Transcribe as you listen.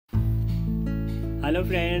Hello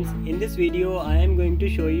friends, in this video I am going to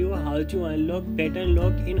show you how to unlock pattern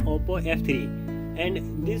lock in Oppo F3,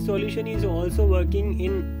 and this solution is also working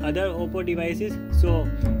in other Oppo devices. So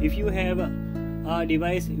if you have a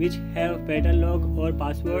device which have pattern lock or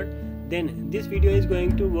password, then this video is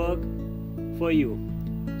going to work for you.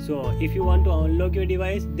 So if you want to unlock your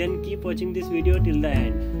device, then keep watching this video till the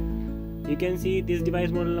end. You can see this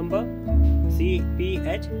device model number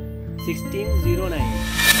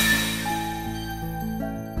CPH1609.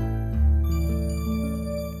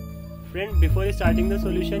 Friend, before starting the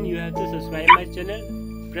solution, you have to subscribe my channel,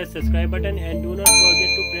 press subscribe button and do not forget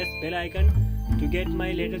to press bell icon to get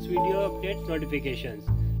my latest video update notifications.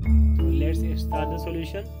 So let's start the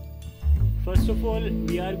solution. First of all,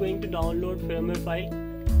 we are going to download firmware file.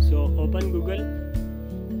 So open Google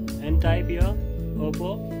and type here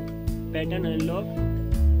Oppo pattern unlock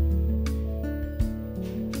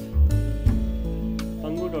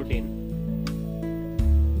pangu.in.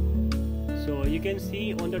 So you can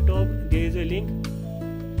see on the top there is a link,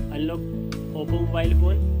 unlock Oppo mobile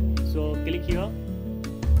phone. So click here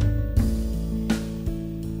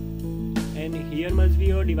and here must be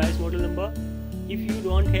your device model number. If you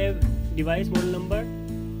don't have device model number,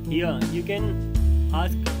 here you can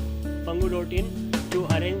ask pangu.in to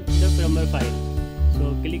arrange the firmware file.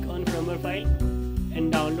 So click on firmware file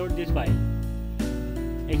and download this file.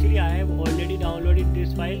 Actually I have already downloaded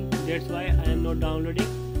this file, that's why I am not downloading.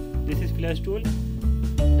 This is flash tool.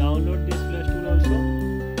 Download this flash tool also.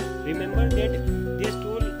 Remember that this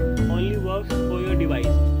tool only works for your device.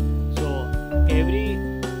 So every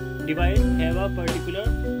device have a particular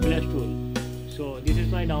flash tool. So this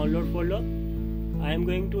is my download folder. I am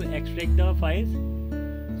going to extract the files.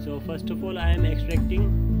 So first of all I am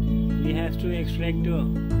extracting. We have to extract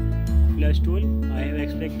flash tool. I have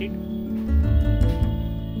extracted.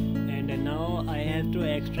 And now I have to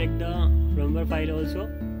extract the firmware file also.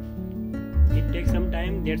 It takes some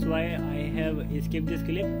time, that's why I have skipped this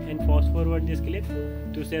clip and fast forward this clip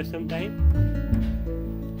to save some time.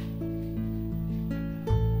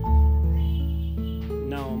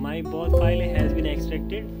 Now my both file has been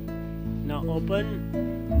extracted. Now open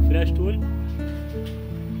flash tool.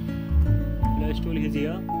 Flash tool is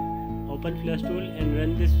here. Open flash tool and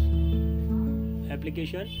run this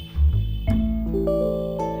application.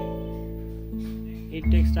 It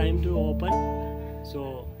takes time to open,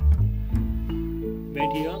 so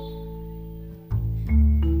wait here.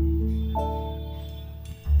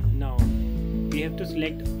 Now we have to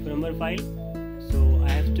select firmware file. So I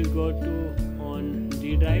have to go to on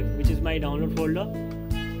D drive, which is my download folder.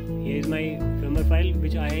 Here is my firmware file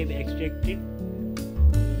which I have extracted.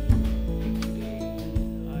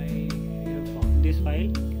 I have found this file.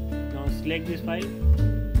 Now select this file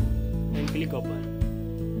and click open.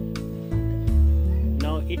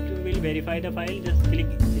 Now it will verify the file. Just click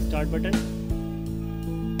start button.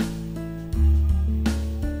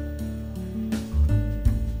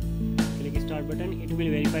 Button, it will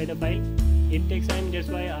verify the file. It takes time, that's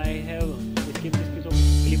why I have skipped this piece of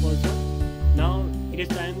clip also. Now it is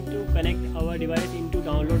time to connect our device into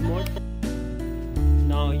download mode.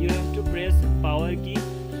 Now you have to press power key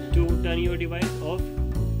to turn your device off.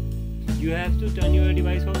 You have to turn your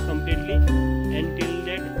device off completely. Until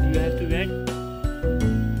that you have to wait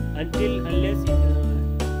unless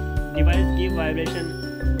device give vibration.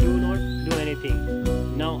 Do not do anything.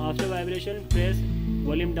 Now after vibration, press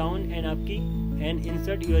volume down and up key and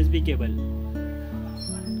insert USB cable.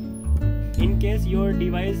 In case your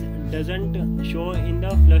device doesn't show in the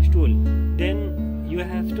flash tool, then you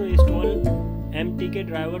have to install MTK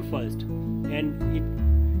driver first, and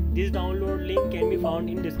this download link can be found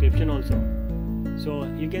in description also. So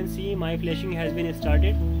you can see my flashing has been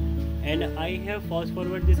started, and I have fast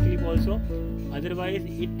forward this clip also. Otherwise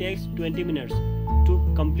it takes 20 minutes to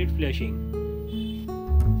complete flashing.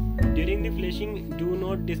 During the flashing, do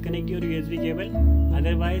not disconnect your USB cable,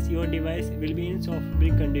 otherwise your device will be in soft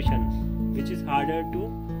brick condition, which is harder to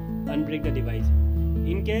unbreak the device.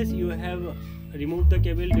 In case you have removed the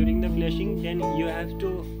cable during the flashing, then you have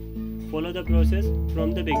to follow the process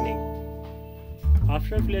from the beginning.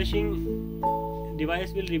 After flashing,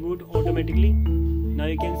 device will reboot automatically. Now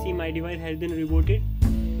you can see my device has been rebooted,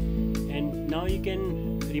 and now you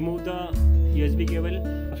can remove the USB cable.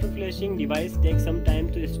 After flashing, device takes some time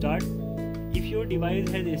to start. If your device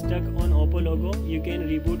has stuck on Oppo logo, you can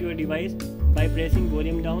reboot your device by pressing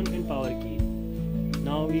volume down and power key.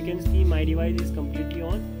 Now you can see my device is completely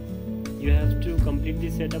on. You have to complete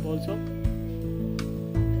this setup also.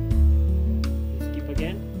 Skip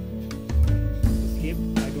again. Skip.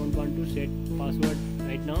 I don't want to set password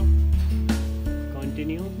right now.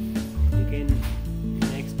 Continue. You can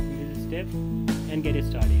next this step. step and get it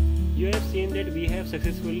started. You have seen that we have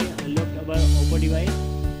successfully unlocked our Oppo device,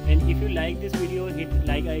 and if you like this video, hit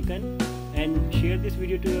like icon and share this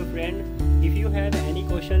video to your friend. If you have any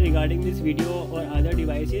question regarding this video or other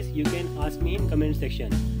devices, you can ask me in comment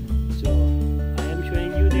section. So I am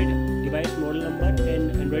showing you that device model number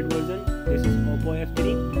and Android version. This is Oppo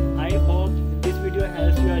F3. I hope this video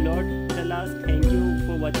helps you a lot. The last, thank you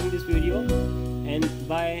for watching this video, and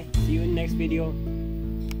bye. See you in next video.